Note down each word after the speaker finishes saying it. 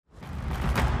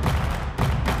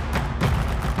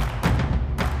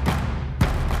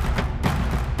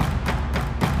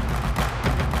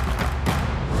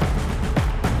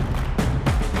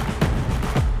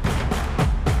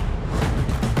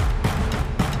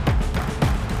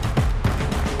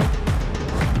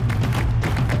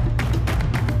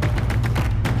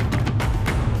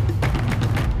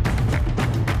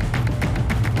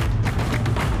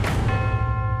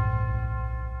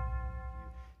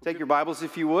your Bibles,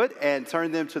 if you would, and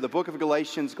turn them to the book of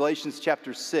Galatians, Galatians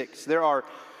chapter 6. There are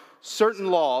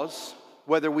certain laws,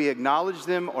 whether we acknowledge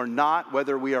them or not,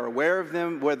 whether we are aware of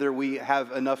them, whether we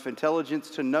have enough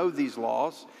intelligence to know these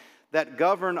laws, that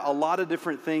govern a lot of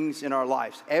different things in our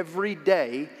lives. Every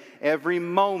day, every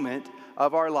moment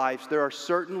of our lives, there are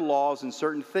certain laws and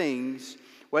certain things,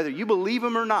 whether you believe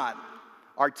them or not,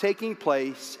 are taking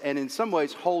place and in some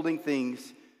ways holding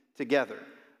things together.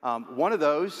 One of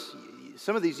those,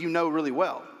 some of these you know really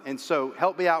well. And so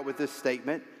help me out with this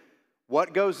statement.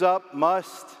 What goes up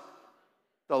must,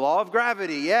 the law of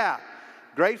gravity, yeah.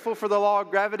 Grateful for the law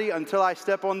of gravity until I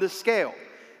step on this scale.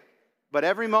 But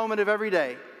every moment of every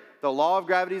day, the law of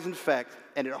gravity is in effect,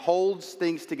 and it holds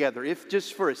things together. If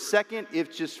just for a second,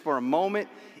 if just for a moment,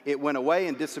 it went away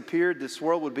and disappeared, this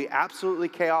world would be absolutely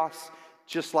chaos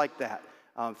just like that.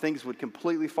 Things would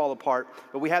completely fall apart.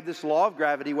 But we have this law of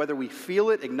gravity, whether we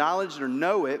feel it, acknowledge it, or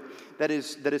know it, that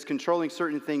is controlling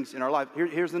certain things in our life.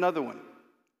 Here's another one.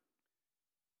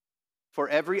 For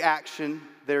every action,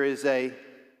 there is a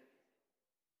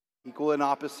equal and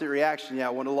opposite reaction. Yeah,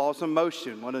 one of the laws of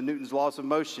motion, one of Newton's laws of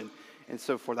motion, and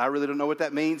so forth. I really don't know what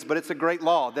that means, but it's a great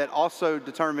law that also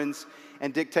determines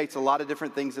and dictates a lot of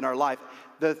different things in our life.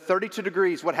 The 32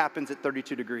 degrees, what happens at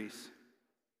 32 degrees?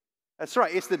 That's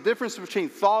right. It's the difference between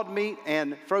thawed meat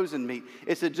and frozen meat.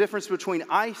 It's the difference between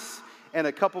ice and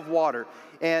a cup of water.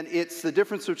 And it's the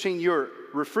difference between your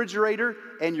refrigerator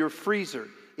and your freezer.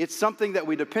 It's something that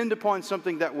we depend upon,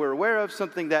 something that we're aware of,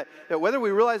 something that whether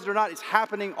we realize it or not, it's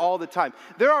happening all the time.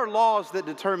 There are laws that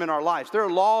determine our lives. There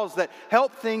are laws that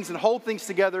help things and hold things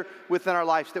together within our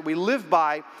lives that we live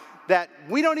by, that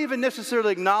we don't even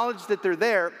necessarily acknowledge that they're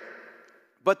there,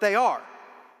 but they are.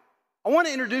 I want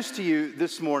to introduce to you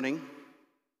this morning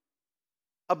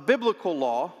a biblical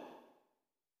law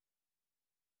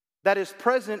that is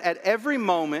present at every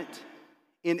moment,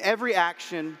 in every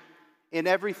action, in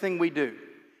everything we do.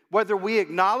 Whether we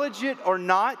acknowledge it or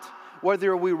not,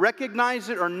 whether we recognize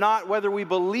it or not, whether we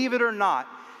believe it or not,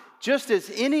 just as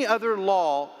any other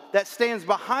law that stands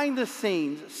behind the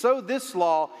scenes, so this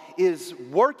law is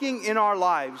working in our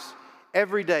lives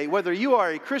every day. Whether you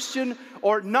are a Christian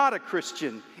or not a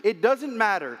Christian, it doesn't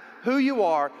matter who you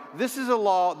are. This is a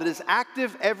law that is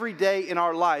active every day in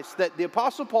our lives that the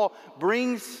Apostle Paul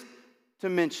brings to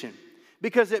mention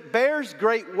because it bears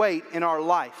great weight in our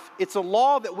life. It's a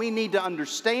law that we need to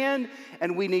understand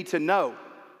and we need to know.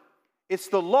 It's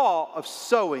the law of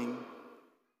sowing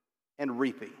and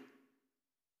reaping.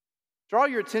 Draw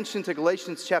your attention to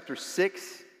Galatians chapter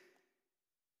 6.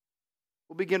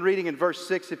 We'll begin reading in verse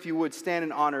 6, if you would, stand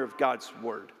in honor of God's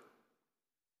word.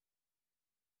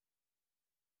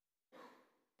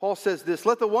 Paul says this,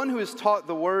 "Let the one who is taught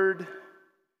the word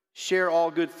share all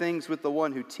good things with the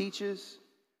one who teaches.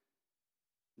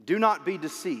 Do not be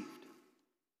deceived.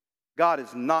 God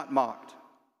is not mocked.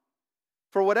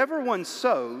 For whatever one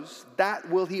sows, that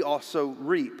will he also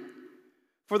reap.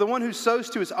 For the one who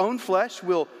sows to his own flesh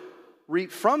will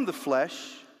reap from the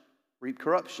flesh, reap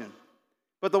corruption.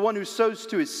 But the one who sows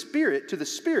to his spirit, to the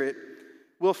Spirit,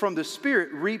 will from the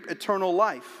Spirit reap eternal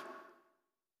life.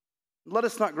 Let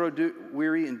us not grow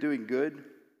weary in doing good,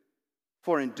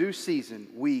 for in due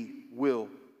season we will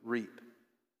reap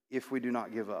if we do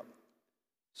not give up.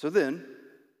 So then,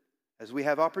 as we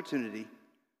have opportunity,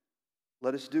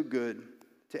 let us do good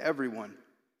to everyone,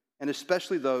 and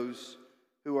especially those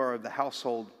who are of the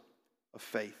household of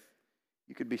faith."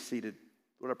 You could be seated.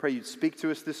 Lord, I pray you'd speak to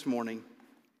us this morning.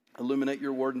 Illuminate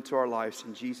your word into our lives.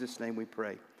 In Jesus' name we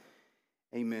pray.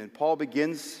 Amen. Paul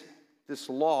begins this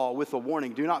law with a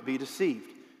warning. Do not be deceived.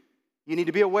 You need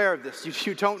to be aware of this.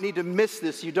 You don't need to miss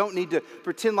this. You don't need to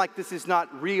pretend like this is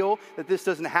not real, that this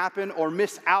doesn't happen, or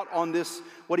miss out on this,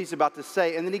 what he's about to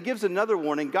say. And then he gives another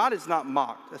warning. God is not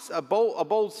mocked. That's a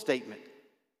bold statement.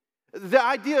 The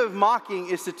idea of mocking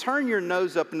is to turn your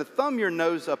nose up and to thumb your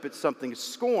nose up at something,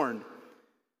 scorn.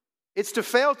 It's to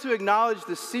fail to acknowledge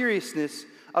the seriousness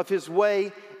of his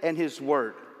way and his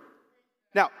word.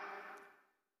 Now,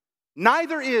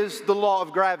 neither is the law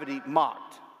of gravity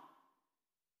mocked.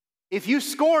 If you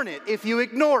scorn it, if you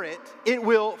ignore it, it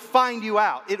will find you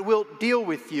out. It will deal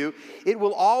with you. It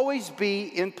will always be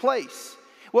in place.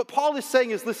 What Paul is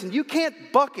saying is, listen, you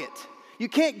can't buck it. You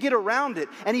can't get around it.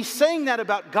 And he's saying that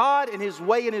about God and his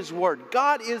way and his word.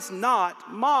 God is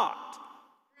not mocked.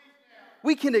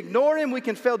 We can ignore him. We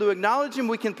can fail to acknowledge him.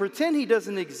 We can pretend he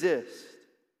doesn't exist.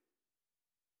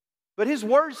 But his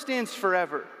word stands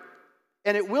forever,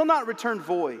 and it will not return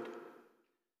void.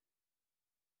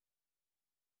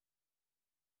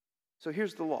 So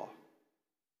here's the law.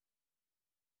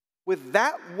 With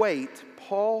that weight,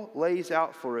 Paul lays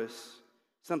out for us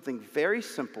something very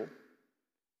simple,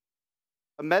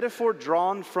 a metaphor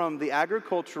drawn from the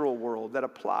agricultural world that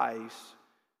applies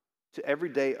to every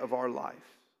day of our life.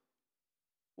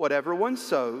 Whatever one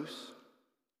sows,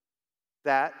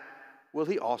 that will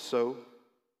he also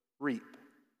reap.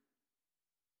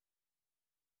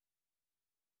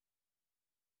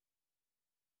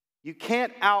 You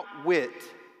can't outwit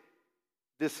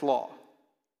this law.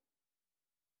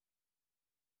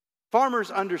 Farmers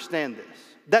understand this,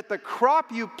 that the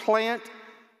crop you plant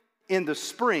in the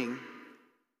spring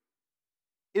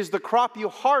is the crop you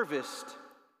harvest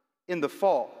in the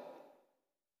fall.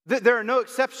 There are no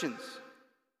exceptions.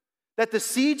 That the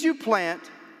seed you plant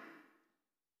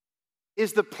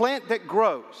is the plant that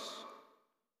grows.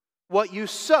 What you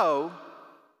sow,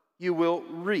 you will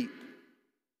reap.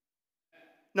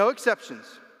 No exceptions.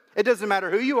 It doesn't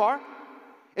matter who you are.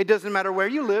 It doesn't matter where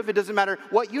you live. It doesn't matter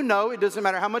what you know. It doesn't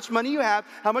matter how much money you have,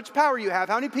 how much power you have,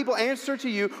 how many people answer to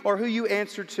you, or who you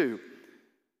answer to.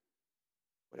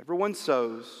 Whatever one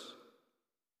sows,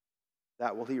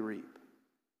 that will he reap.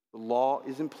 The law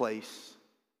is in place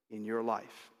in your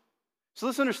life. So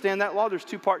let's understand that law. There's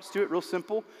two parts to it, real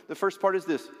simple. The first part is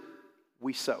this: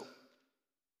 we sow.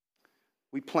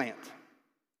 We plant.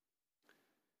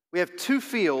 We have two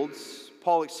fields,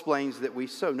 Paul explains, that we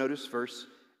sow. Notice verse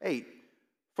 8.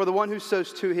 For the one who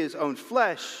sows to his own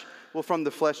flesh will from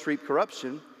the flesh reap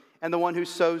corruption, and the one who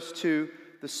sows to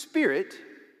the Spirit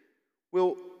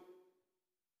will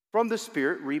from the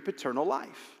Spirit reap eternal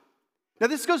life. Now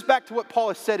this goes back to what Paul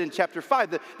has said in chapter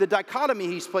 5, the dichotomy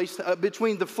he's placed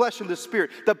between the flesh and the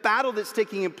spirit, the battle that's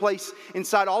taking place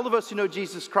inside all of us who know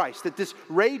Jesus Christ, that this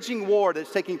raging war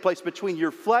that's taking place between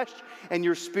your flesh and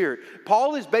your spirit.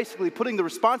 Paul is basically putting the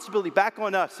responsibility back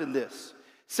on us in this,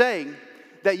 saying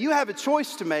that you have a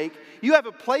choice to make. You have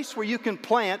a place where you can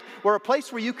plant, or a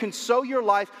place where you can sow your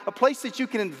life, a place that you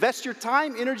can invest your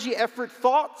time, energy, effort,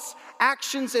 thoughts,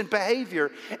 actions, and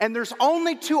behavior. And there's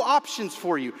only two options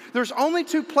for you. There's only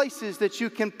two places that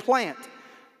you can plant: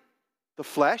 the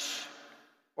flesh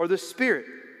or the spirit.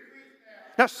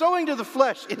 Now, sowing to the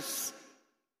flesh is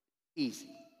easy.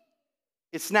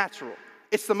 It's natural.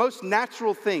 It's the most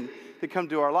natural thing to come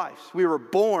to our lives. We were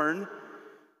born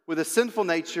with a sinful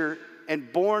nature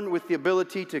and born with the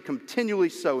ability to continually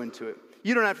sow into it.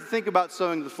 You don't have to think about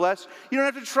sowing to the flesh. You don't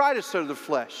have to try to sow to the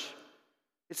flesh.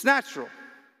 It's natural.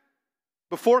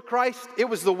 Before Christ, it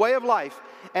was the way of life.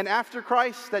 And after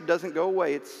Christ, that doesn't go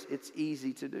away. It's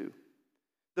easy to do.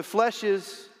 The flesh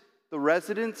is the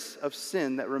residence of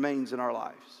sin that remains in our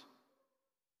lives.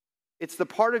 It's the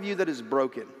part of you that is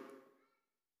broken.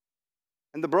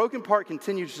 And the broken part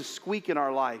continues to squeak in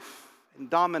our life and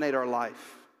dominate our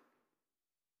life.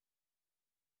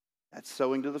 That's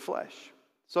sowing to the flesh.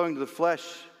 Sowing to the flesh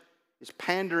is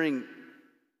pandering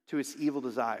to its evil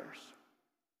desires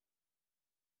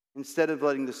instead of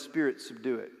letting the Spirit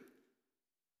subdue it.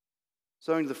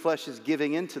 Sowing to the flesh is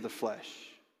giving into the flesh,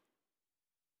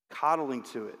 coddling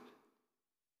to it,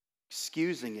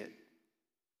 excusing it,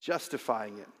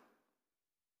 justifying it,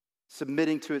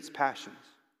 submitting to its passions.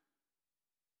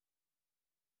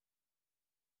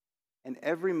 And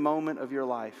every moment of your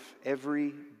life,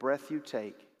 every breath you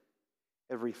take,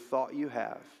 every thought you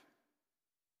have,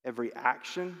 every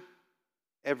action,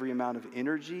 every amount of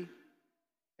energy,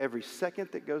 every second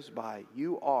that goes by,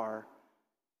 you are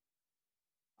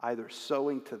either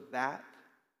sowing to that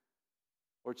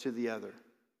or to the other.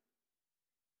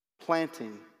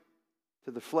 Planting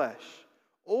to the flesh.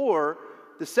 Or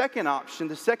the second option,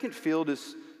 the second field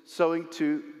is sowing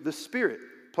to the Spirit,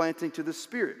 planting to the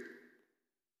Spirit.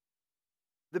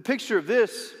 The picture of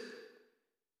this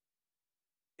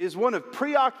is one of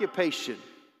preoccupation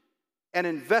and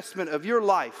investment of your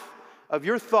life, of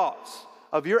your thoughts,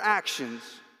 of your actions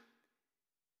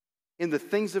in the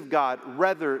things of God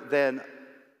rather than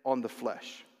on the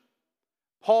flesh.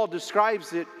 Paul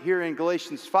describes it here in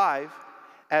Galatians 5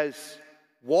 as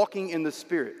walking in the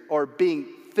Spirit or being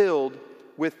filled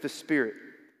with the Spirit.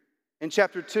 In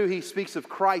chapter 2, he speaks of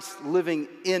Christ living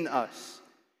in us.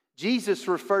 Jesus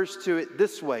refers to it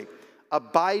this way: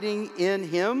 abiding in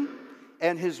him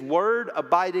and his word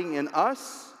abiding in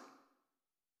us.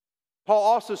 Paul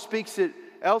also speaks it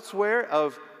elsewhere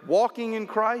of walking in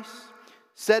Christ,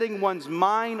 setting one's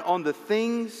mind on the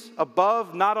things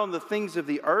above, not on the things of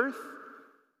the earth,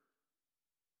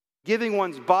 giving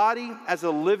one's body as a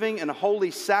living and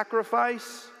holy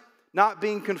sacrifice, not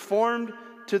being conformed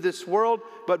to this world,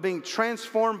 but being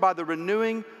transformed by the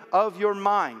renewing of your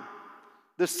mind.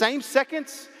 The same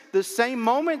seconds, the same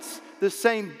moments, the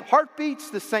same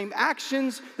heartbeats, the same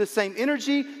actions, the same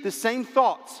energy, the same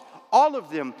thoughts. All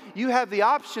of them, you have the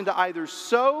option to either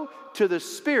sow to the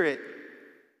Spirit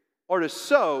or to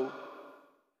sow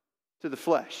to the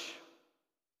flesh.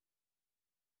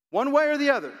 One way or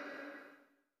the other.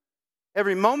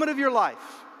 Every moment of your life,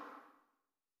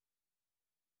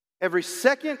 every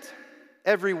second,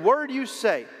 every word you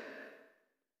say,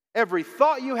 every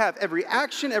thought you have, every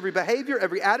action, every behavior,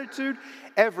 every attitude,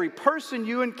 every person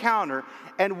you encounter,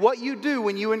 and what you do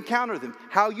when you encounter them,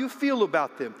 how you feel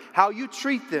about them, how you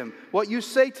treat them, what you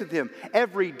say to them,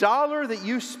 every dollar that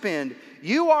you spend,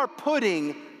 you are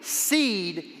putting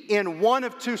seed in one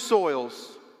of two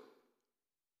soils.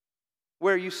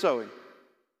 Where are you sowing?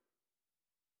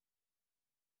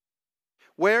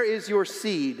 Where is your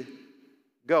seed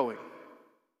going?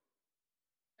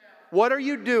 What are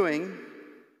you doing,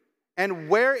 and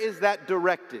where is that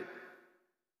directed?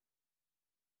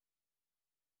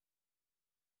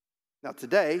 Now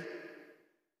today,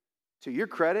 to your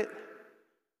credit,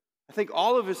 I think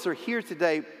all of us are here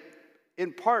today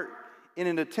in part in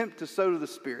an attempt to sow to the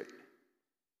Spirit.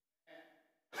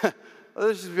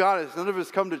 Let's just be honest, none of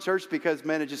us come to church because,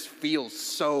 man, it just feels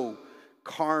so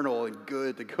carnal and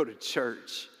good to go to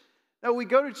church. No, we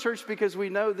go to church because we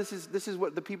know this is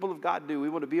what the people of God do. We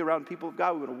want to be around people of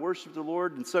God. We want to worship the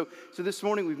Lord. And so this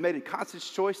morning we've made a conscious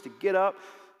choice to get up.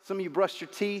 Some of you brushed your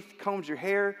teeth, combed your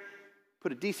hair,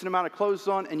 put a decent amount of clothes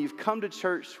on, and you've come to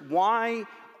church. Why?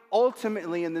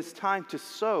 Ultimately in this time to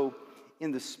sow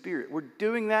in the Spirit. We're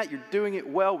doing that. You're doing it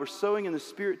well. We're sowing in the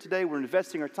Spirit today. We're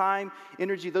investing our time,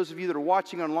 energy. Those of you that are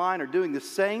watching online are doing the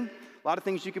same. A lot of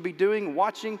things you could be doing,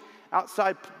 watching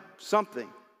outside something.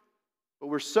 But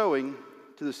we're sowing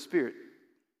to the Spirit.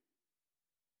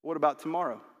 What about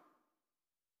tomorrow?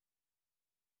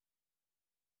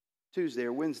 Tuesday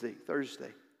or Wednesday,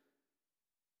 Thursday.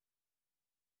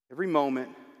 Every moment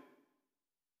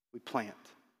we plant.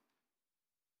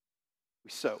 We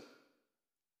sow.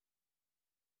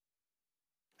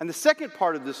 And the second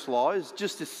part of this law is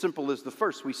just as simple as the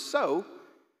first. We sow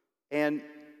and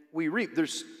we reap.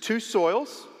 There's two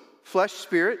soils, flesh,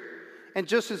 spirit. And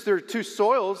just as there are two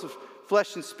soils of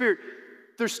flesh and spirit,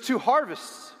 there's two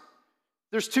harvests.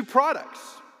 There's two products.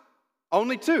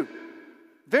 Only two.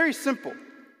 Very simple.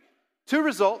 Two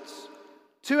results,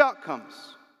 two outcomes.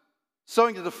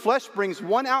 Sowing to the flesh brings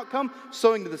one outcome.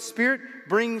 Sowing to the Spirit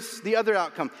brings the other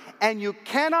outcome. And you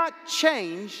cannot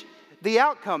change the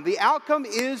outcome. The outcome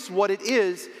is what it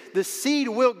is. The seed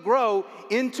will grow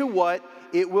into what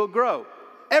it will grow.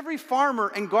 Every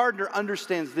farmer and gardener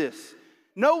understands this.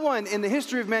 No one in the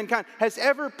history of mankind has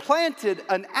ever planted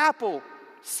an apple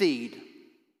seed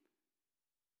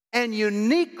and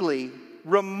uniquely,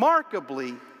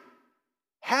 remarkably,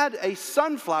 had a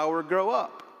sunflower grow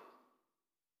up.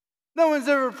 No one's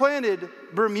ever planted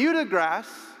Bermuda grass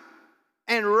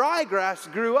and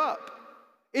ryegrass grew up.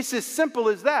 It's as simple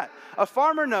as that. A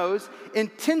farmer knows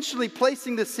intentionally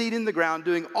placing the seed in the ground,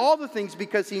 doing all the things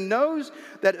because he knows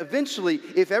that eventually,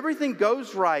 if everything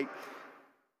goes right,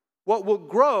 what will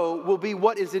grow will be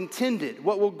what is intended.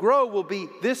 What will grow will be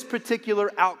this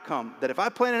particular outcome. That if I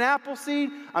plant an apple seed,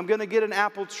 I'm going to get an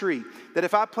apple tree. That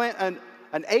if I plant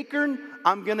an acorn,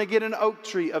 I'm going to get an oak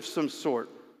tree of some sort.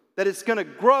 That it's going to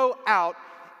grow out,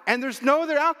 and there's no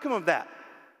other outcome of that.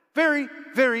 Very,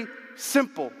 very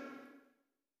simple.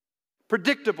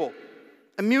 Predictable,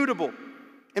 immutable,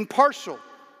 impartial.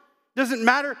 Doesn't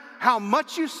matter how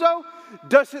much you sow.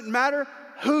 Doesn't matter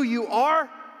who you are.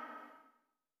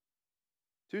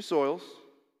 Two soils,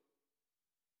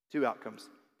 two outcomes.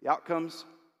 The outcomes,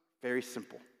 very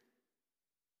simple.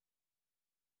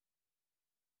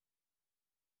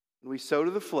 When we sow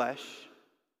to the flesh,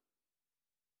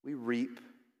 we reap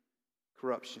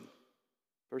corruption.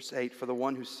 Verse 8, for the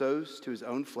one who sows to his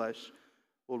own flesh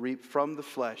will reap from the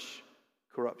flesh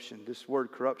corruption. This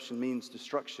word corruption means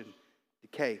destruction,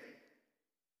 decay.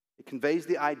 It conveys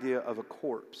the idea of a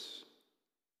corpse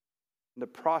and the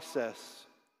process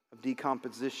of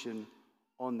decomposition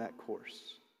on that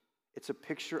course. It's a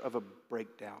picture of a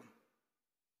breakdown.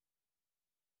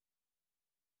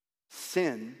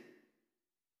 Sin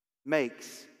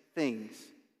makes things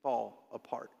fall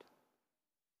apart.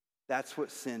 That's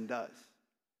what sin does.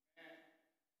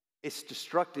 It's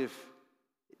destructive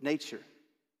nature.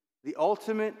 The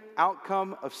ultimate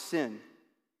outcome of sin,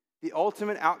 the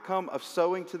ultimate outcome of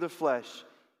sowing to the flesh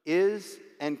is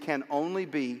and can only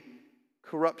be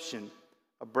corruption,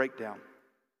 a breakdown.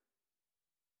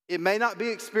 It may not be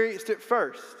experienced at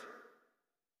first,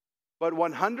 but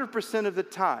 100% of the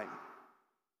time,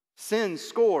 sin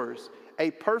scores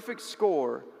a perfect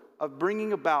score of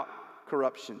bringing about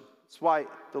corruption. That's why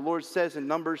the Lord says in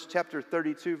Numbers chapter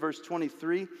 32, verse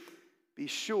 23, be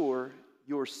sure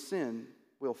your sin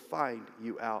will find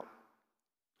you out.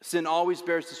 Sin always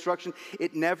bears destruction.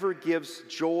 It never gives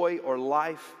joy or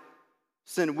life.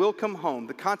 Sin will come home.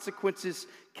 The consequences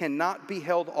cannot be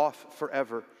held off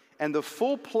forever. And the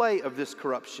full play of this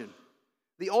corruption,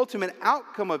 the ultimate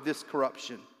outcome of this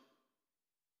corruption,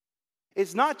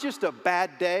 is not just a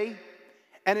bad day,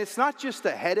 and it's not just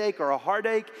a headache or a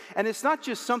heartache, and it's not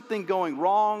just something going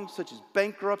wrong, such as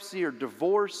bankruptcy or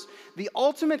divorce. The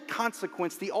ultimate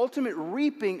consequence, the ultimate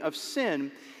reaping of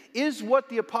sin is what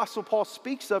the Apostle Paul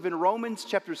speaks of in Romans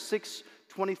chapter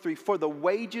 6:23. For the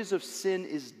wages of sin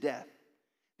is death.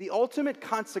 The ultimate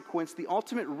consequence, the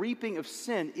ultimate reaping of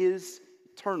sin is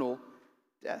eternal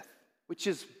death, which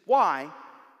is why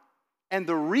and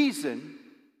the reason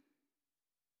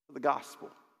for the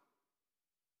gospel.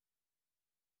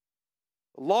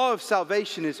 The law of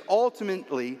salvation is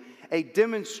ultimately a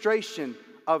demonstration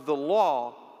of the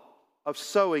law of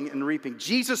sowing and reaping.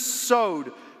 Jesus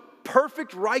sowed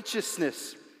perfect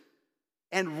righteousness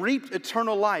and reaped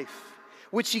eternal life,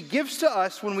 which he gives to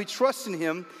us when we trust in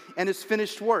him and his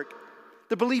finished work.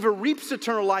 The believer reaps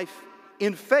eternal life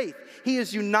in faith. He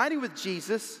is united with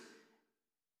Jesus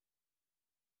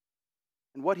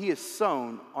and what he has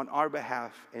sown on our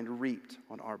behalf and reaped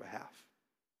on our behalf.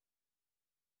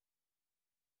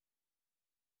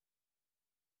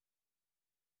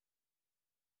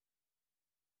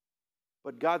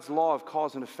 But God's law of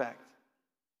cause and effect,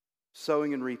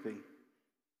 sowing and reaping,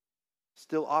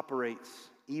 still operates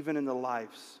even in the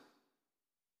lives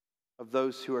of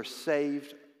those who are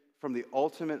saved from the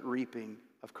ultimate reaping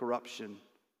of corruption,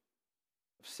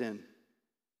 of sin.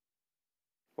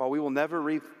 While we will never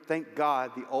reap, thank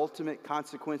God, the ultimate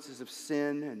consequences of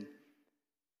sin and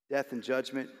death and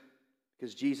judgment,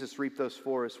 because Jesus reaped those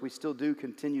for us, we still do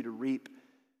continue to reap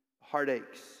the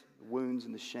heartaches, the wounds,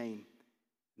 and the shame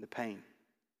and the pain.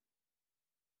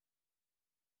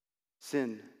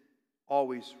 Sin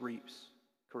always reaps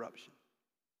corruption.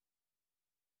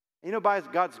 You know, by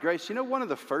God's grace, you know one of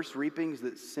the first reapings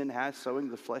that sin has, sowing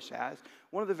the flesh has,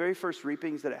 one of the very first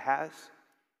reapings that it has,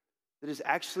 that is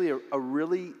actually a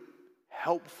really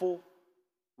helpful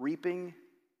reaping,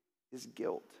 is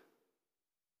guilt.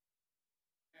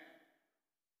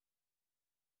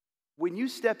 When you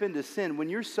step into sin, when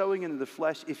you're sowing into the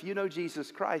flesh, if you know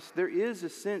Jesus Christ, there is a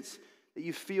sense that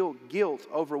you feel guilt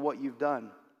over what you've done.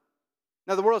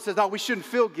 Now, the world says, no, we shouldn't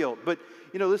feel guilt. But,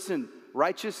 listen,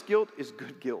 righteous guilt is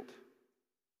good guilt.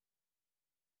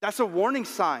 That's a warning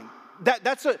sign.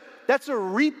 That's a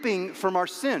reaping from our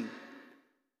sin.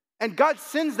 And God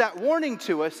sends that warning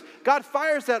to us. God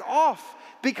fires that off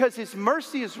because his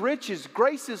mercy is rich, his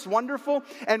grace is wonderful.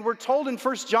 And we're told in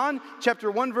 1 John chapter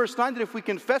 1, verse 9, that if we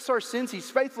confess our sins, he's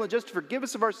faithful and just to forgive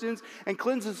us of our sins and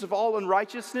cleanse us of all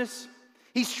unrighteousness.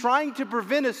 He's trying to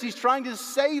prevent us. He's trying to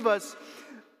save us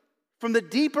from the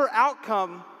deeper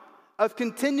outcome of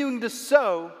continuing to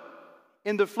sow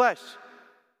in the flesh.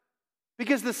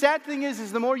 Because the sad thing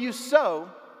is the more you sow,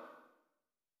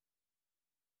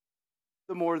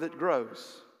 the more that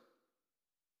grows.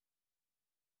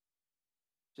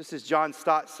 Just as John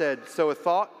Stott said, sow a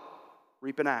thought,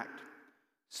 reap an act.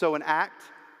 Sow an act,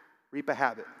 reap a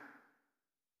habit.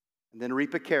 And then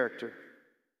reap a character.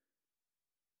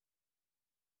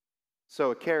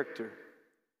 Sow a character,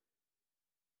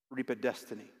 reap a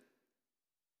destiny.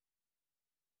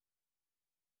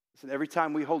 Listen, every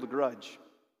time we hold a grudge,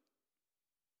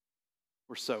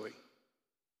 we're sowing,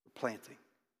 we're planting.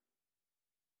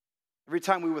 Every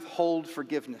time we withhold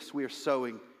forgiveness, we are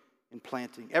sowing and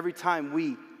planting. Every time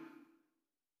we,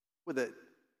 with a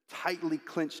tightly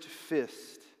clenched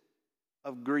fist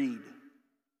of greed,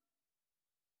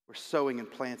 we're sowing and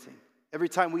planting. Every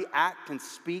time we act and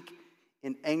speak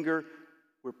in anger,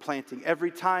 we're planting.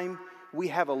 Every time we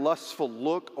have a lustful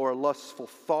look or a lustful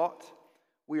thought,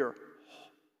 we are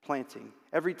planting.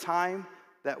 Every time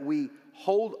that we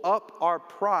hold up our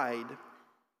pride,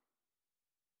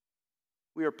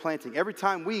 we are planting. Every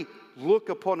time we look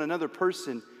upon another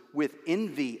person with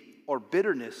envy or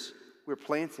bitterness, we're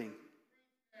planting.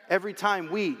 Every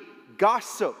time we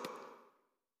gossip,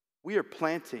 we are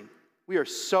planting. We are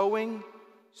sowing,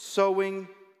 sowing,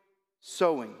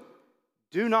 sowing.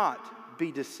 Do not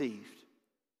be deceived.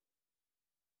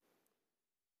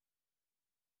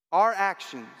 Our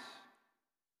actions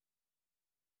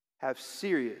have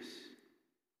serious,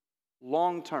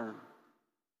 long-term,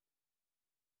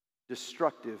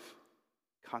 destructive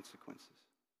consequences.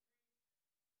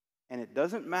 And it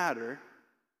doesn't matter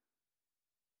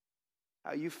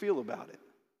how you feel about it.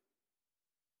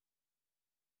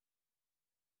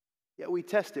 Yet we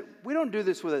test it. We don't do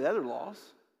this with other laws.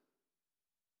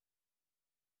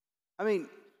 I mean,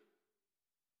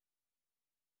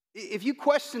 If you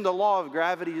question the law of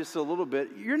gravity just a little bit,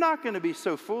 you're not going to be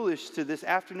so foolish to this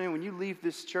afternoon when you leave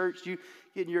this church, you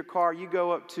get in your car, you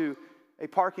go up to a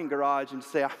parking garage and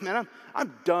say, man,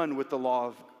 I'm done with the law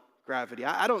of gravity.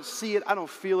 I don't see it, I don't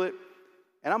feel it,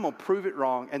 and I'm going to prove it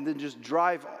wrong, and then just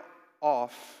drive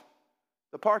off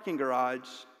the parking garage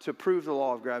to prove the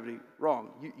law of gravity wrong.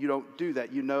 You don't do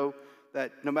that. You know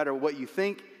that no matter what you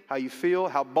think, how you feel,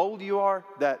 how bold you are,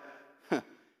 that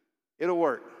it'll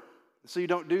work. So you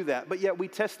don't do that. But yet we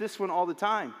test this one all the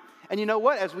time. And you know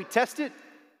what? As we test it,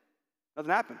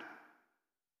 nothing happened.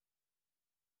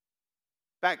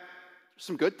 In fact, there's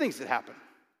some good things that happened.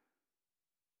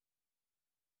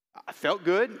 I felt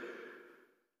good.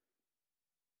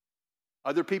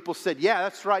 Other people said, yeah,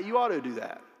 that's right, you ought to do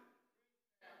that.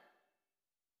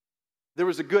 There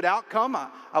was a good outcome.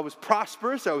 I was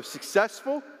prosperous. I was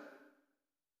successful.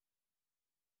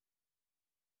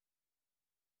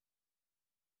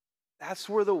 That's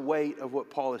where the weight of what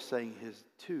Paul is saying is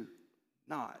to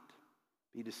not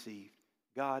be deceived.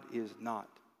 God is not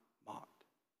mocked.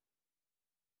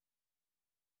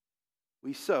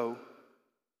 We sow,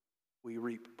 we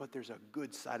reap. But there's a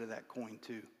good side of that coin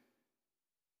too.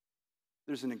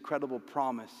 There's an incredible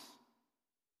promise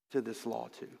to this law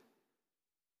too.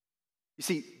 You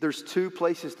see, there's two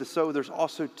places to sow. There's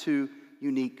also two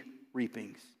unique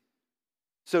reapings.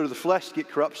 Sow to the flesh, get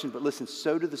corruption. But listen,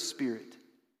 sow to the Spirit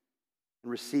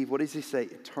and receive, what does he say?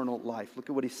 Eternal life. Look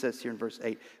at what he says here in verse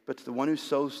 8. But to the one who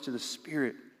sows to the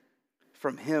Spirit,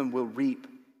 from him will reap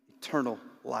eternal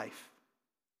life.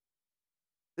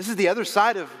 This is the other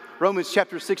side of Romans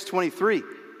chapter 6:23.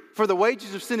 For the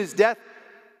wages of sin is death,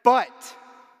 but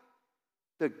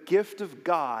the gift of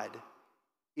God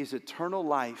is eternal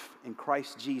life in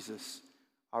Christ Jesus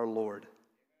our Lord.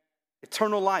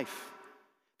 Eternal life.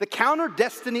 The counter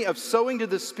destiny of sowing to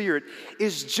the Spirit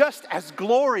is just as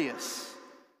glorious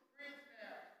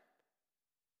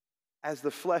as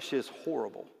the flesh is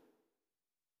horrible.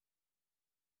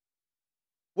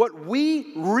 What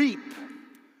we reap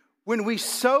when we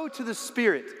sow to the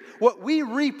Spirit, what we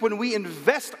reap when we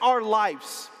invest our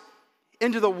lives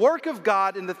into the work of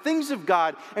God and the things of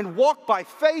God and walk by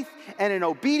faith and in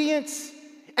obedience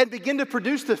and begin to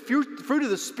produce the fruit of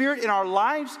the Spirit in our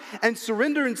lives and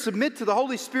surrender and submit to the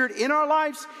Holy Spirit in our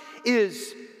lives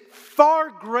is far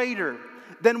greater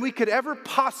than we could ever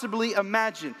possibly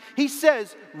imagine. He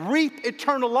says, reap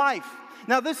eternal life.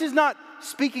 Now, this is not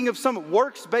speaking of some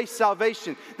works-based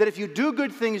salvation, that if you do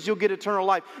good things, you'll get eternal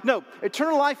life. No,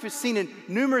 eternal life is seen in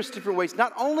numerous different ways.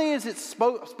 Not only is it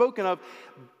spoken of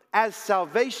as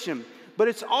salvation, but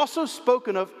it's also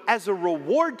spoken of as a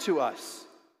reward to us.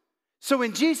 So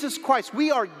in Jesus Christ,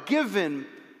 we are given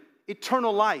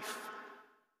eternal life.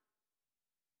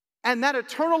 And that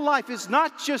eternal life is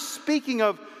not just speaking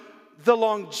of the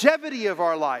longevity of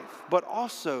our life, but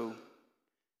also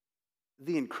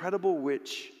the incredible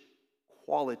rich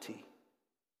quality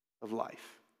of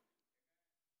life.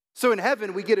 So in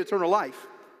heaven, we get eternal life.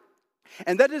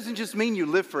 And that doesn't just mean you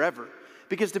live forever.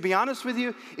 Because to be honest with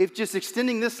you, if just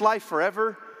extending this life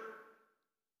forever,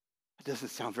 it doesn't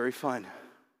sound very fun.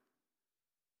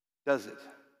 Does it?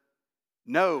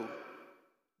 No.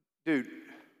 Dude,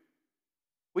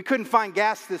 we couldn't find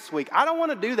gas this week. I don't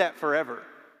want to do that forever.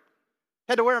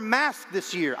 Had to wear a mask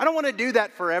this year. I don't want to do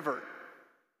that forever.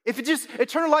 If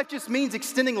eternal life just means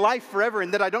extending life forever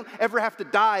and that I don't ever have to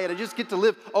die and I just get to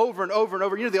live over and over and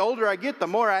over. You know, the older I get, the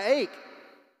more I ache.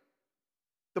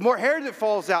 The more hair that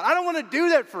falls out. I don't want to do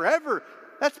that forever.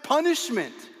 That's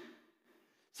punishment.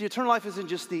 See, eternal life isn't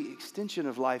just the extension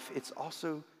of life. It's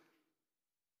also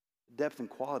the depth and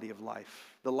quality of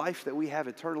life. The life that we have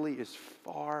eternally is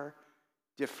far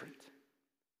different,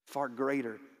 far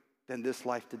greater than this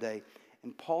life today.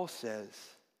 And Paul says,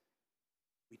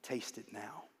 we taste it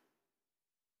now.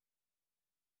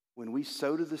 When we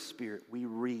sow to the Spirit, we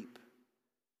reap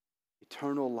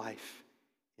eternal life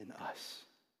in us.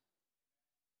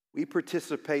 We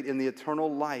participate in the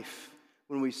eternal life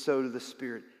when we sow to the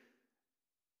Spirit.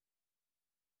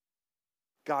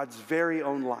 God's very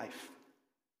own life.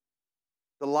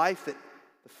 The life that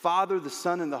the Father, the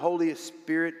Son, and the Holy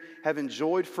Spirit have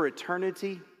enjoyed for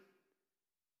eternity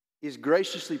is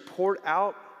graciously poured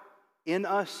out in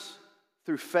us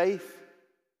through faith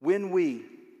when we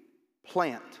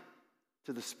plant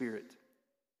to the Spirit.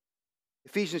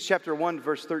 Ephesians chapter 1,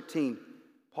 verse 13.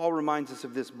 Paul reminds us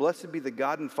of this. Blessed be the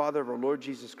God and Father of our Lord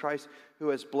Jesus Christ, who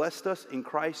has blessed us in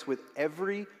Christ with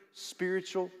every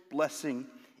spiritual blessing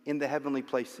in the heavenly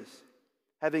places.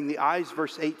 Having the eyes,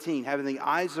 verse 18, having the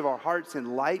eyes of our hearts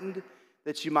enlightened,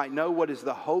 that you might know what is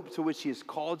the hope to which he has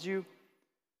called you,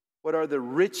 what are the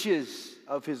riches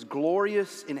of his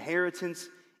glorious inheritance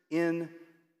in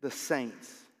the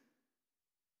saints.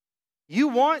 You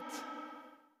want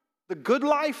the good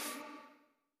life?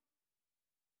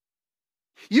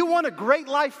 You want a great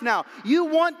life now. You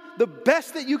want the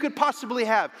best that you could possibly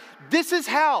have. This is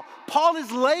how Paul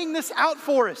is laying this out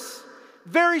for us.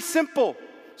 Very simple.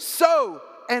 Sow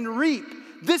and reap.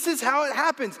 This is how it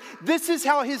happens. This is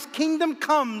how his kingdom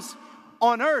comes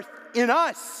on earth in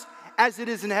us as it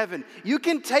is in heaven. You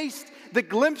can taste the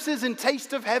glimpses and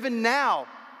taste of heaven now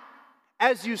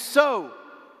as you sow,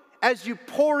 as you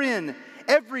pour in.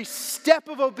 Every step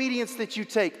of obedience that you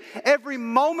take, every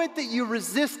moment that you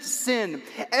resist sin,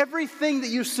 everything that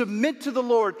you submit to the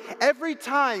Lord, every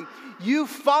time you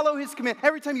follow His command,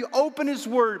 every time you open His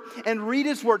Word and read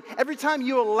His Word, every time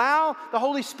you allow the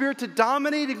Holy Spirit to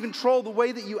dominate and control the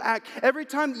way that you act, every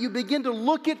time that you begin to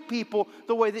look at people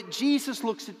the way that Jesus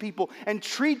looks at people and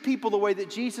treat people the way that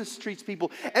Jesus treats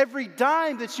people, every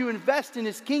dime that you invest in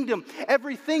His kingdom,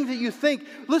 everything that you think,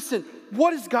 listen,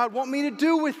 what does God want me to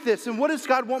do with this? And what does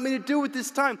God want me to do with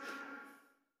this time?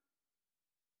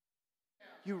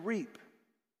 You reap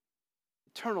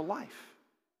eternal life.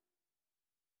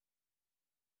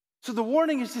 So the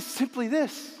warning is just simply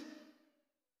this.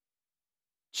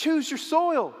 Choose your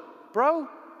soil, bro.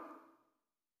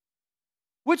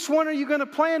 Which one are you going to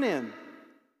plant in?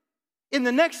 In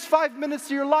the next 5 minutes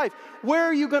of your life, where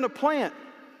are you going to plant?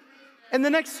 In the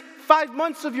next 5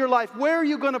 months of your life, where are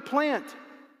you going to plant?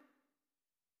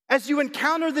 As you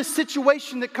encounter this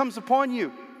situation that comes upon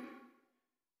you,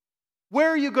 where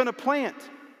are you going to plant?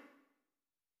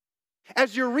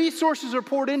 As your resources are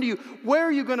poured into you, where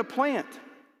are you going to plant?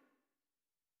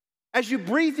 As you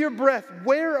breathe your breath,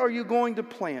 where are you going to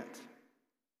plant?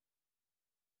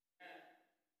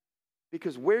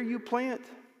 Because where you plant,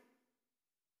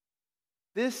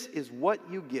 this is what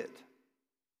you get.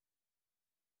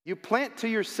 You plant to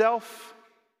yourself,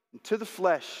 and to the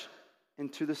flesh,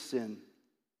 and to the sin.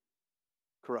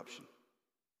 Corruption.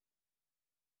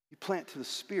 You plant to the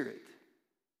Spirit,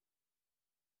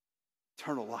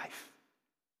 eternal life.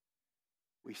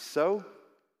 We sow,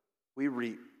 we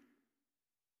reap.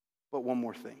 But one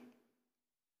more thing.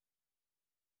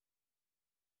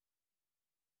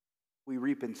 We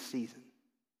reap in season.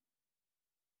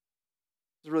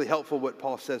 It's really helpful what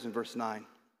Paul says in verse 9.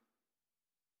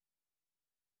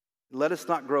 Let us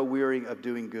not grow weary of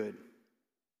doing good,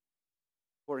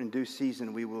 for in due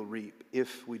season we will reap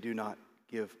if we do not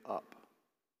give up.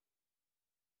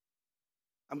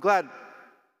 I'm glad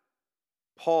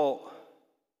Paul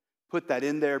put that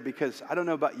in there because I don't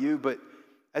know about you, but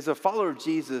as a follower of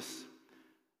Jesus,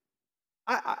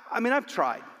 I mean, I've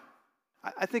tried.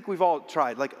 I think we've all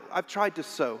tried. Like, I've tried to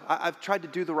sow. I've tried to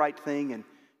do the right thing and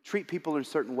treat people in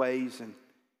certain ways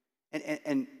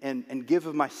and give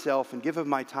of myself and give of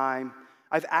my time.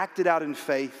 I've acted out in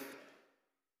faith.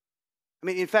 I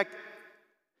mean, in fact,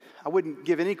 I wouldn't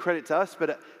give any credit to us,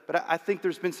 but I think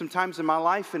there's been some times in my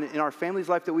life and in our family's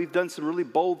life that we've done some really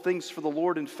bold things for the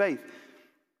Lord in faith.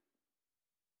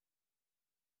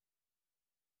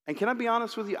 And can I be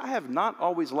honest with you? I have not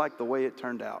always liked the way it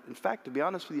turned out. In fact, to be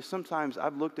honest with you, sometimes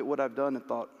I've looked at what I've done and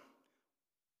thought,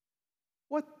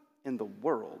 what in the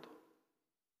world?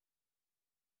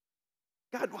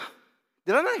 God,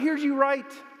 did I not hear you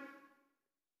right?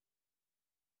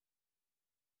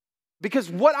 Because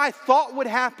what I thought would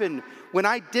happen when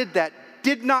I did that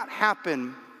did not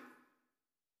happen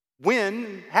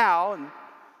when, how, and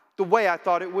the way I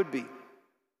thought it would be.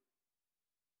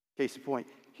 Case in point,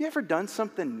 you ever done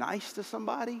something nice to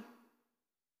somebody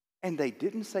and they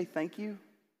didn't say thank you?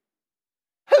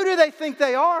 Who do they think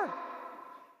they are?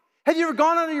 Have you ever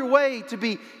gone out of your way to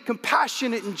be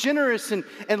compassionate and generous and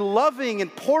loving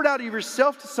and poured out of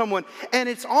yourself to someone, and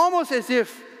it's almost as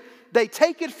if they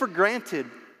take it for granted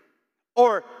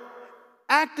or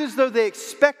act as though they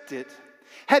expect it?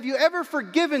 Have you ever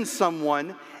forgiven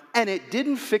someone and it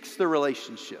didn't fix the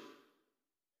relationship?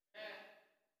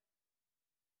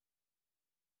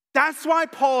 That's why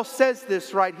Paul says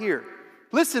this right here.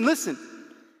 Listen.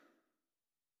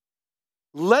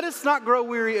 Let us not grow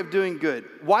weary of doing good.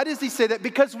 Why does he say that?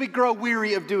 Because we grow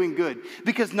weary of doing good.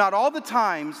 Because not all the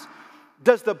times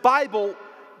does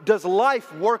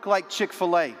life work like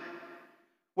Chick-fil-A,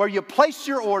 where you place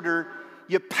your order,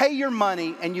 you pay your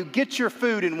money, and you get your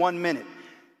food in 1 minute.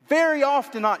 Very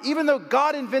often not. Even though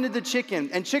God invented the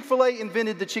chicken and Chick-fil-A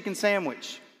invented the chicken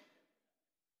sandwich,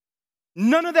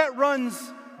 none of that runs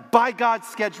by God's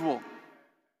schedule.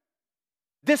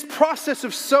 This process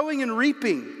of sowing and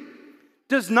reaping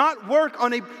does not work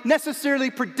on a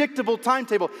necessarily predictable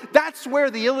timetable. That's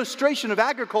where the illustration of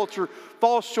agriculture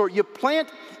falls short. You plant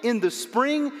in the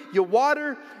spring, you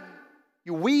water,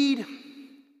 you weed,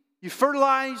 You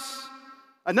fertilize,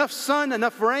 enough sun,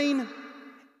 enough rain,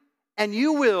 and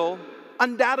you will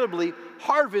undoubtedly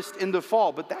harvest in the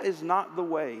fall. But that is not the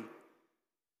way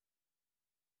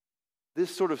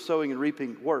this sort of sowing and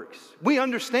reaping works. We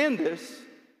understand this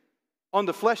on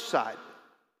the flesh side.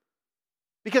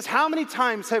 Because how many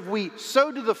times have we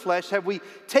sowed to the flesh, have we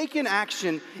taken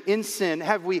action in sin,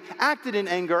 have we acted in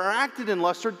anger or acted in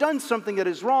lust or done something that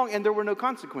is wrong and there were no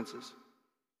consequences?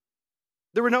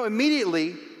 There were no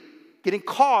immediately getting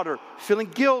caught or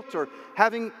feeling guilt or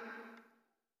having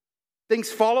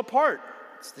things fall apart.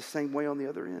 It's the same way on the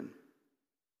other end.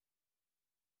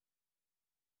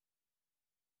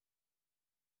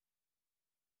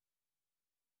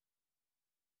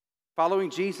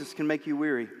 Following Jesus can make you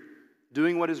weary.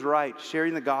 Doing what is right,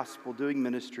 sharing the gospel, doing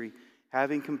ministry,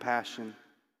 having compassion.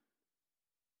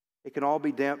 It can all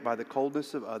be damped by the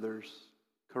coldness of others,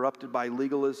 corrupted by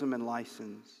legalism and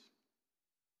license,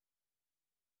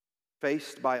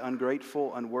 faced by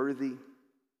ungrateful, unworthy.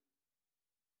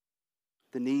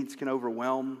 The needs can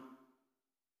overwhelm.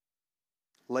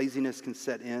 Laziness can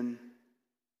set in.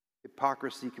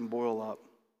 Hypocrisy can boil up.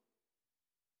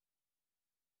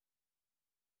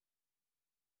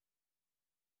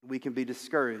 We can be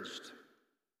discouraged.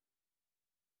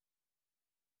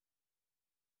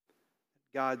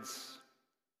 God's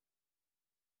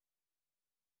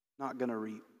not going to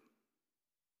reap.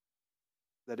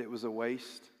 That it was a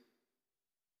waste.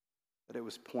 That it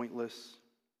was pointless.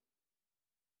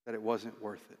 That it wasn't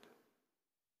worth it.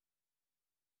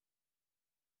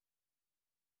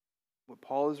 What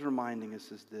Paul is reminding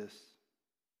us is this.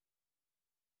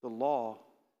 The law,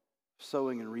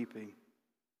 sowing and reaping,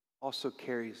 also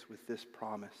carries with this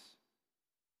promise.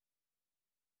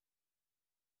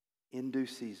 In due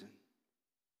season,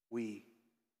 we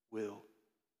will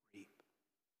reap.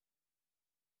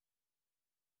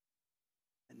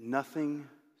 And nothing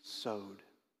sowed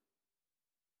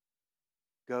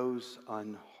goes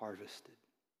unharvested.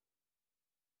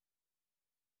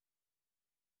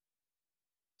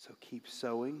 So keep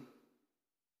sowing,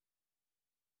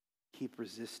 keep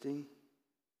resisting,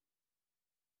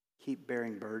 keep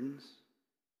bearing burdens,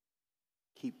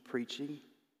 keep preaching,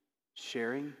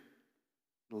 sharing,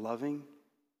 loving,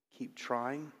 keep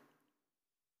trying,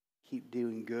 keep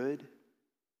doing good,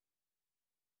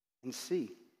 and see.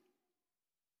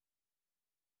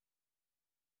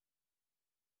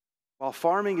 While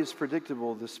farming is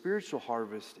predictable, the spiritual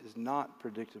harvest is not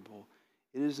predictable.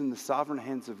 It is in the sovereign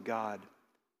hands of God,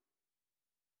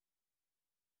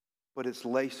 but it's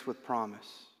laced with promise.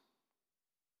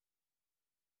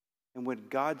 And when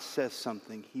God says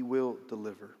something, He will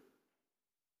deliver.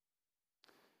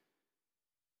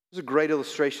 There's a great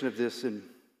illustration of this in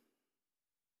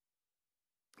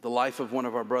the life of one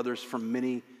of our brothers from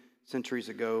many centuries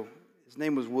ago. His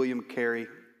name was William Carey,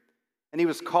 and he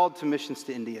was called to missions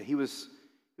to India. He was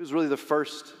really the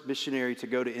first missionary to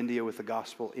go to India with the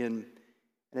gospel in.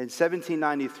 And in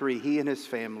 1793, he and his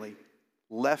family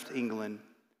left England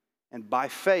and by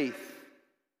faith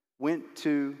went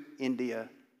to India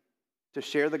to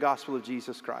share the gospel of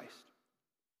Jesus Christ.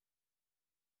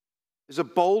 It was a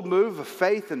bold move of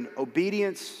faith and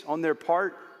obedience on their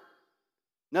part.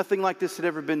 Nothing like this had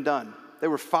ever been done. They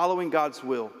were following God's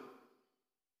will.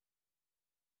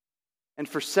 And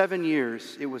for 7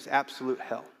 years, it was absolute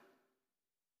hell.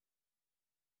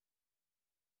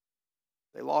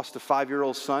 They lost a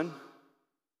 5-year-old son.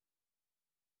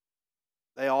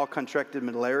 They all contracted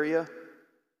malaria.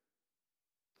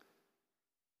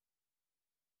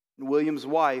 And William's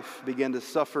wife began to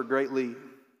suffer greatly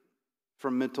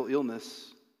from mental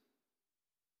illness,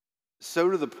 so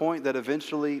to the point that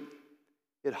eventually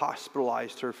it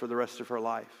hospitalized her for the rest of her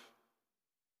life.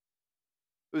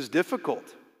 It was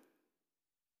difficult.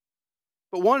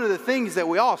 But one of the things that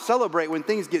we all celebrate when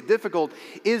things get difficult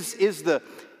is the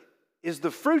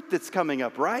fruit that's coming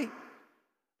up, right?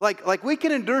 Like we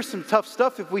can endure some tough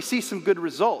stuff if we see some good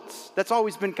results. That's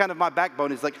always been kind of my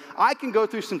backbone. Is like I can go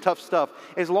through some tough stuff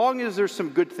as long as there's some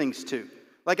good things too.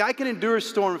 Like I can endure a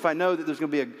storm if I know that there's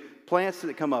going to be plants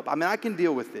that come up. I mean, I can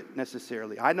deal with it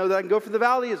necessarily. I know that I can go for the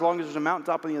valley as long as there's a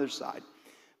mountaintop on the other side.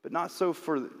 But not so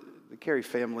for the Carey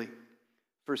family.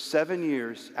 For 7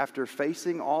 years, after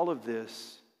facing all of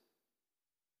this,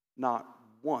 not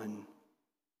one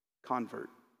convert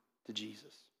to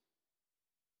Jesus.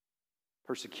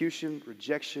 Persecution,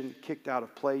 rejection, kicked out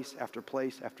of place after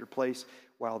place after place,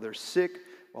 while they're sick,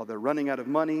 while they're running out of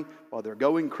money, while they're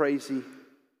going crazy,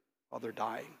 while they're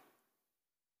dying.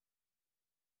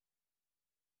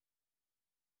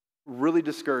 Really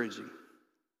discouraging.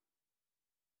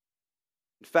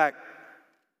 In fact,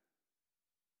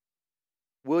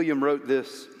 William wrote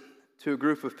this to a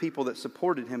group of people that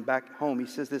supported him back home. He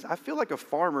says this, I feel like a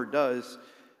farmer does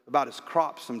about his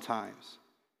crops sometimes.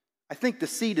 I think the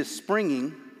seed is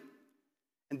springing,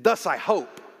 and thus I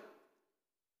hope.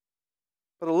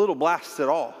 But a little blasts it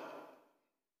all,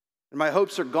 and my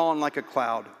hopes are gone like a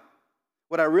cloud.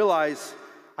 What I realize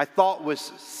I thought was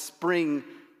spring,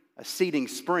 a seeding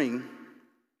spring,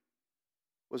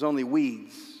 was only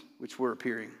weeds which were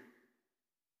appearing.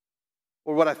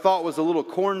 Or what I thought was a little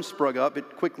corn sprung up,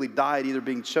 it quickly died, either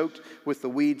being choked with the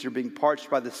weeds or being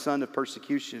parched by the sun of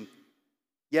persecution.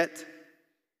 Yet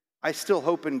I still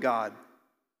hope in God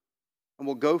and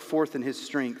will go forth in his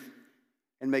strength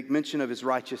and make mention of his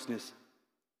righteousness,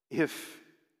 if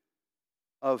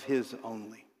of his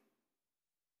only.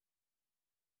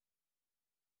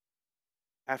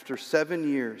 After 7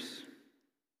 years,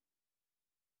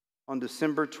 on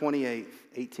December 28th,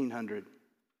 1800,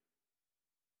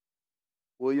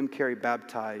 William Carey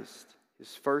baptized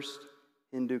his first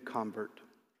Hindu convert.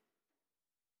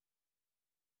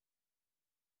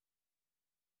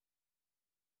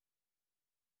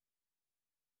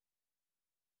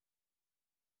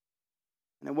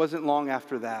 And it wasn't long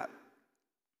after that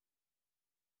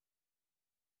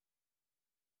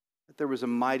that there was a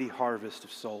mighty harvest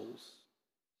of souls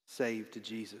saved to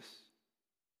Jesus.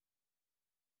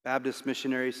 Baptist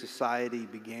Missionary Society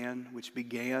began, which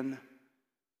began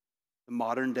the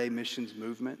modern day missions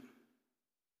movement.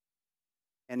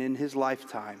 And in his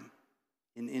lifetime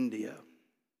in India,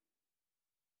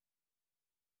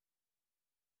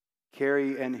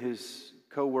 Carey and his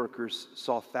co-workers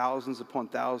saw thousands upon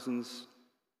thousands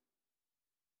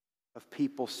of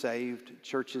people saved,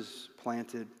 churches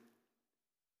planted,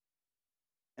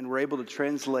 and were able to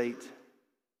translate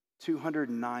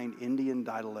 209 Indian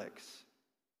dialects.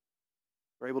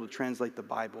 We're able to translate the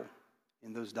Bible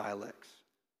in those dialects.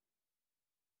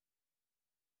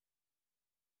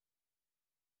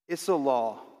 It's a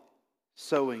law,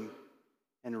 sowing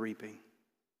and reaping.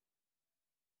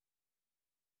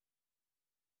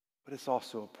 But it's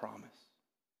also a promise.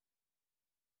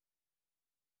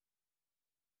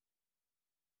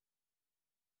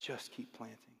 Just keep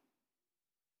planting.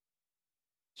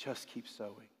 Just keep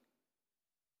sowing.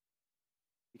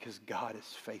 Because God is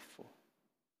faithful.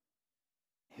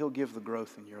 He'll give the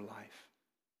growth in your life.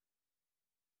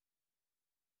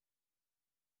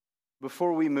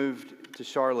 Before we moved to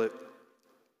Charlotte,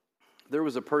 there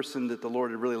was a person that the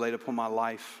Lord had really laid upon my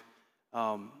life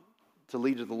to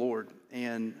lead to the Lord.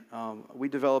 And I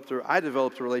developed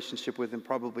a relationship with him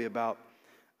probably about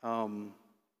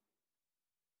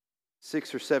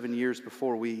 6 or 7 years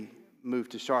before we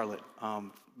moved to Charlotte.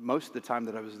 Most of the time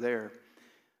that I was there,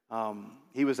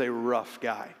 he was a rough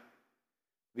guy.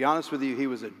 To be honest with you, he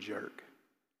was a jerk.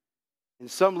 In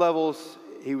some levels,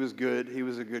 he was good. He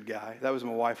was a good guy. That was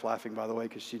my wife laughing, by the way,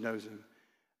 because she knows him.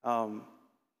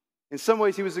 In some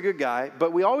ways, he was a good guy,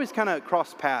 but we always kind of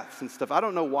crossed paths and stuff. I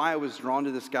don't know why I was drawn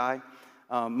to this guy,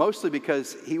 mostly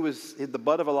because he was the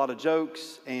butt of a lot of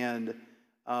jokes, and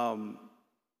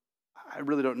I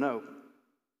really don't know.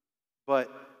 But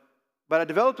I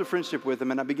developed a friendship with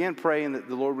him, and I began praying that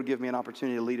the Lord would give me an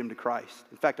opportunity to lead him to Christ.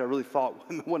 In fact, I really thought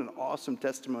what an awesome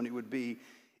testimony it would be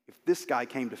if this guy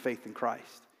came to faith in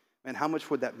Christ. Man, how much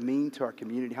would that mean to our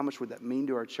community? How much would that mean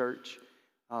to our church?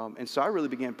 And so I really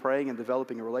began praying and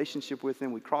developing a relationship with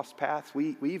him. We crossed paths.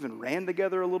 We even ran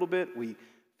together a little bit. We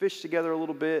fished together a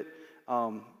little bit.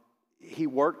 He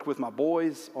worked with my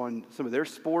boys on some of their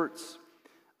sports.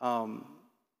 And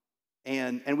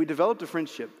we developed a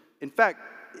friendship. In fact,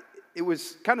 it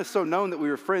was kind of so known that we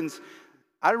were friends.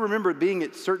 I remember being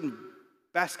at certain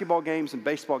basketball games and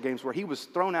baseball games where he was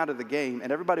thrown out of the game, and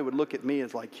everybody would look at me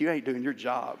as like, you ain't doing your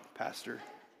job, Pastor.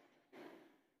 I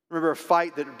remember a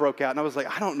fight that broke out, and I was like,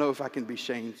 I don't know if I can be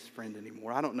Shane's friend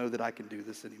anymore. I don't know that I can do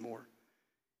this anymore.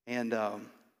 And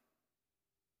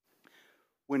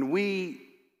when we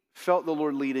felt the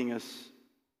Lord leading us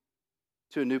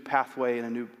to a new pathway and a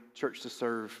new church to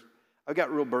serve, I got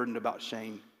real burdened about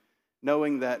Shane,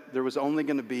 knowing that there was only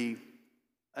going to be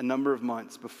a number of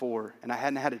months before, and I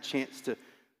hadn't had a chance to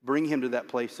bring him to that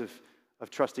place of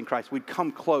trusting Christ. We'd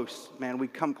come close, man.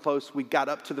 We'd come close. We got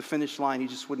up to the finish line. He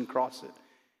just wouldn't cross it.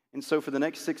 And so for the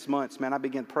next 6 months, man, I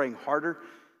began praying harder.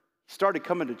 He started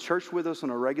coming to church with us on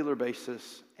a regular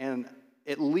basis, and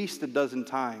at least a dozen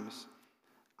times,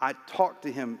 I talked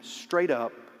to him straight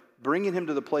up, bringing him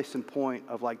to the place and point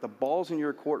of like, the ball's in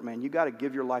your court, man. You got to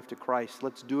give your life to Christ.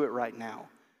 Let's do it right now.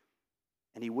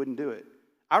 And he wouldn't do it.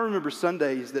 I remember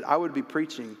Sundays that I would be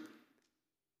preaching,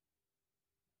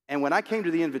 and when I came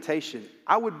to the invitation,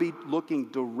 I would be looking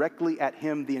directly at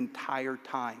him the entire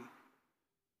time.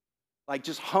 Like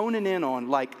just honing in on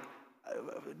like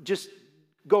just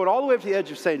going all the way up to the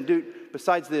edge of saying, dude,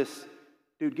 besides this,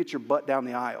 dude, get your butt down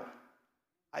the aisle.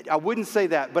 I wouldn't say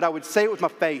that, but I would say it with my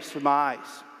face, with my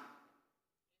eyes.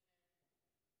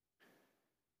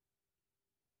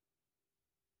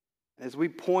 As we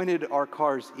pointed our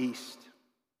cars east,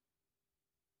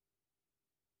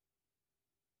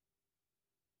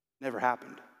 never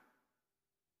happened.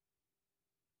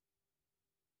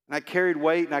 And I carried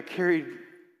weight and I carried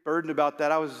burden about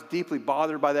that. I was deeply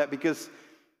bothered by that because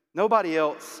nobody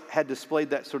else had displayed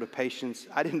that sort of patience.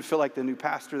 I didn't feel like the new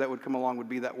pastor that would come along would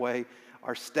be that way.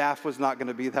 Our staff was not going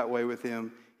to be that way with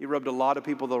him. He rubbed a lot of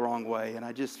people the wrong way, and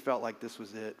I just felt like this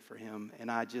was it for him. And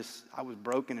I was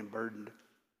broken and burdened.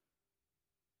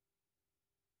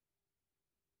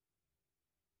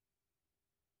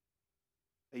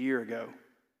 A year ago,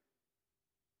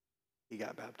 he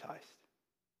got baptized.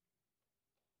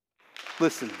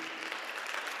 Listen,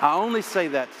 I only say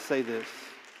that to say this.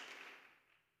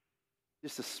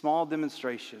 Just a small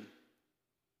demonstration.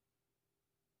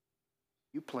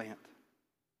 You plant,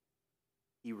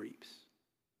 he reaps.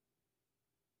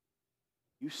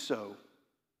 You sow,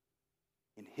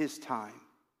 in his time,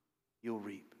 you'll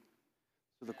reap.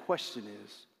 So the question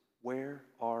is, where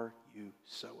are you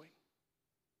sowing?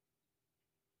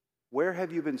 Where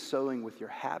have you been sowing with your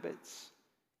habits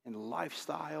and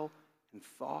lifestyle and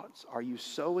thoughts? Are you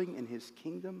sowing in his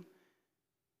kingdom?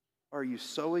 Are you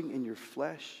sowing in your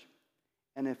flesh?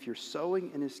 And if you're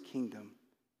sowing in his kingdom,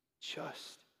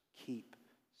 just keep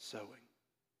sowing.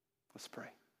 Let's pray.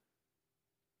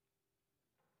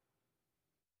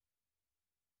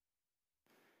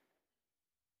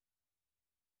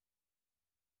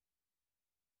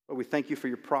 Lord, we thank you for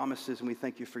your promises and we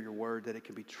thank you for your word, that it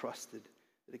can be trusted,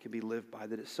 that it can be lived by,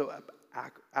 that it's so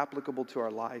applicable to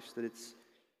our lives, that it's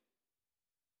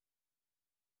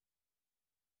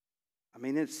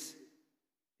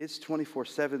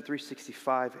 24/7,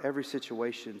 365, every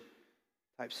situation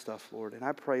type stuff, Lord. And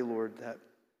I pray, Lord, that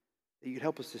you'd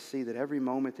help us to see that every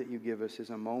moment that you give us is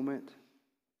a moment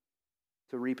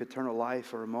to reap eternal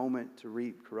life or a moment to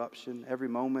reap corruption. Every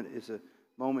moment is a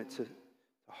moment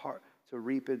to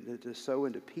reap and to sow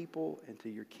into people and to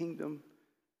your kingdom,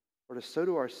 or to sow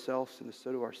to ourselves and to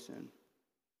sow to our sin.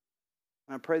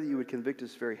 And I pray that you would convict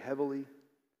us very heavily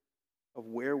of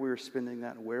where we are spending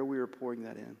that and where we are pouring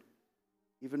that in.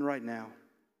 Even right now,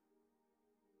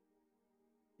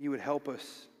 you would help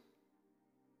us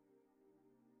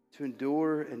to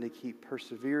endure and to keep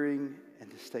persevering and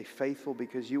to stay faithful,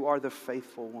 because you are the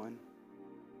faithful one.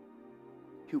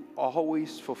 You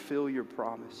always fulfill your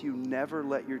promise. You never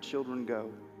let your children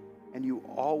go, and you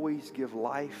always give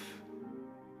life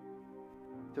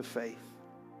to faith.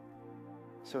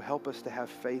 So help us to have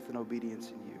faith and obedience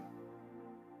in you.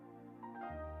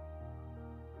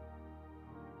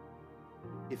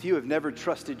 If you have never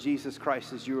trusted Jesus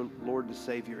Christ as your Lord and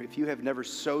Savior, if you have never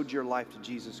sowed your life to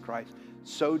Jesus Christ,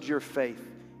 sowed your faith,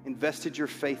 invested your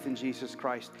faith in Jesus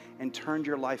Christ, and turned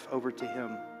your life over to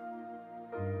him,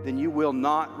 then you will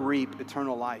not reap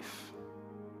eternal life.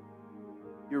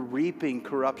 You're reaping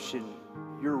corruption.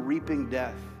 You're reaping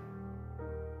death.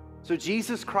 So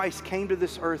Jesus Christ came to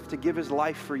this earth to give his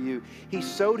life for you. He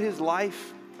sowed his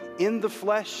life in the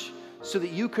flesh so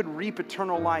that you could reap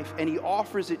eternal life, and he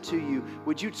offers it to you.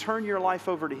 Would you turn your life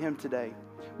over to him today?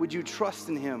 Would you trust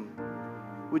in him?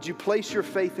 Would you place your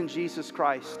faith in Jesus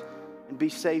Christ and be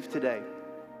saved today?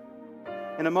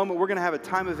 In a moment, we're going to have a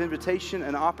time of invitation,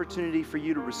 an opportunity for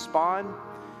you to respond.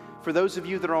 For those of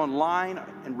you that are online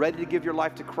and ready to give your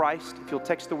life to Christ, if you'll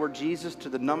text the word Jesus to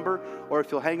the number, or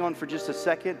if you'll hang on for just a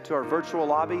second to our virtual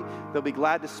lobby, they'll be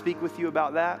glad to speak with you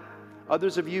about that.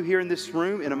 Others of you here in this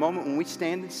room, in a moment when we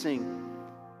stand and sing,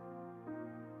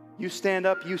 you stand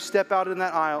up, you step out in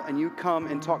that aisle, and you come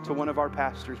and talk to one of our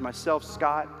pastors, myself,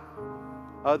 Scott,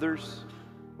 others.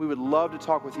 We would love to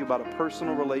talk with you about a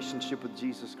personal relationship with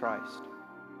Jesus Christ.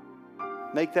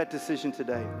 Make that decision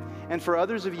today. And for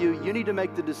others of you, you need to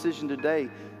make the decision today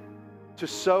to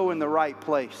sow in the right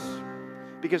place.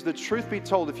 Because the truth be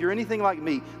told, if you're anything like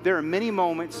me, there are many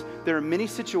moments, there are many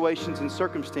situations and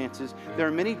circumstances, there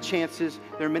are many chances,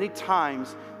 there are many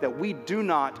times that we do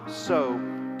not sow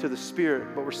to the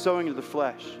Spirit, but we're sowing to the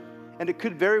flesh. And it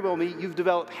could very well mean you've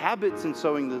developed habits in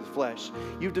sowing to the flesh.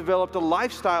 You've developed a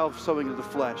lifestyle of sowing to the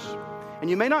flesh. And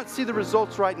you may not see the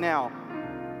results right now,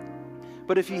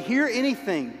 but if you hear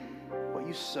anything, what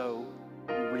you sow,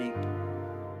 you reap.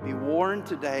 Be warned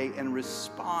today and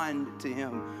respond to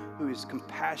him, who is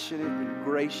compassionate and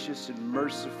gracious and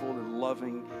merciful and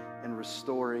loving and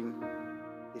restoring,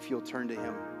 if you'll turn to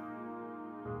him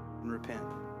and repent.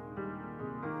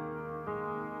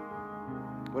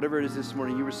 Whatever it is this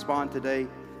morning, you respond today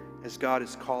as God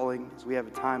is calling, as we have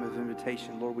a time of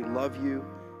invitation. Lord, we love you.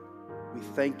 We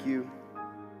thank you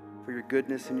for your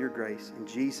goodness and your grace. In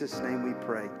Jesus' name we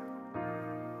pray.